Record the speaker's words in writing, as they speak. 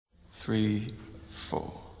3,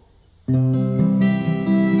 4.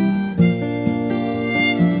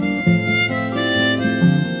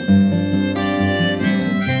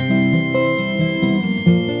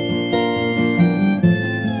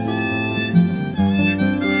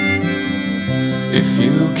 If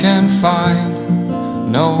you can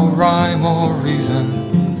find no rhyme or reason,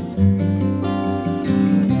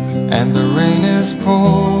 and the rain is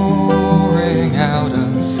pouring out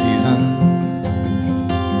of season,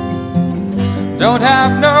 don't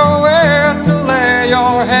have nowhere to lay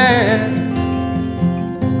your head,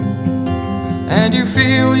 and you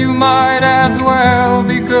feel you might as well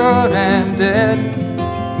be good and dead,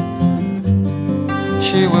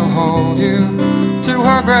 she will hold you to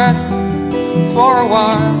her breast for a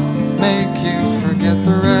while, make you forget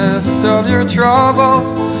the rest of your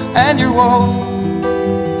troubles and your woes,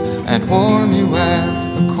 and warm you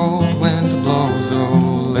as the cold wind blows.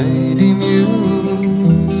 Oh, Lady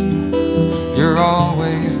Muse, you're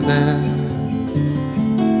always there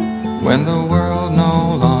when the world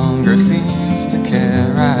no longer seems to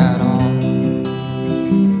care at all.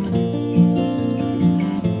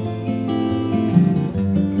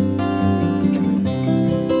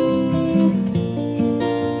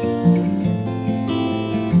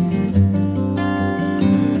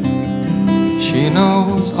 She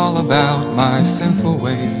knows all about my sinful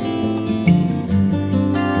ways,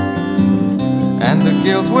 and the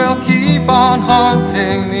guilt will keep on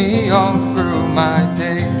haunting me all through my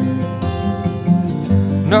days.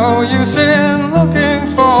 No use in looking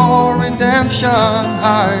for redemption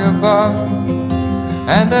high above,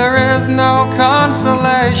 and there is no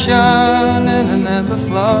consolation in an endless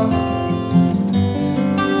love.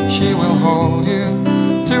 She will hold you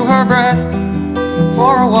to her breast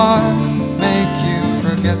for a while, make you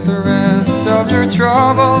forget the rest of your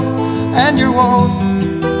troubles and your woes,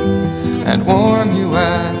 and warm you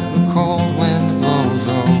as the cold wind blows.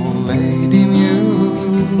 Oh, Lady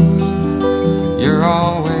Muse, you're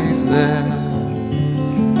always there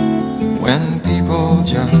when people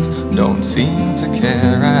just don't seem to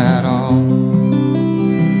care at all.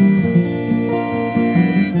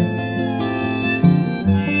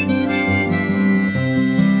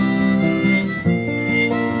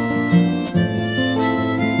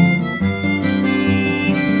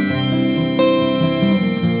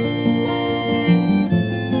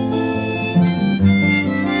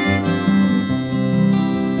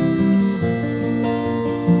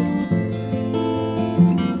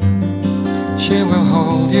 She will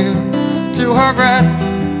hold you to her breast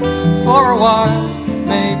for a while,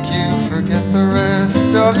 make you forget the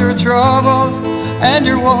rest of your troubles and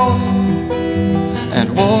your woes,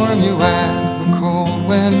 and warm you as the cold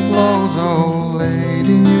wind blows. Oh,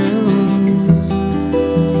 Lady Muse,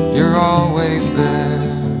 you're always there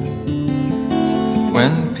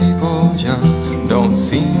when people just don't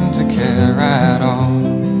seem to care at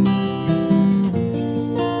all.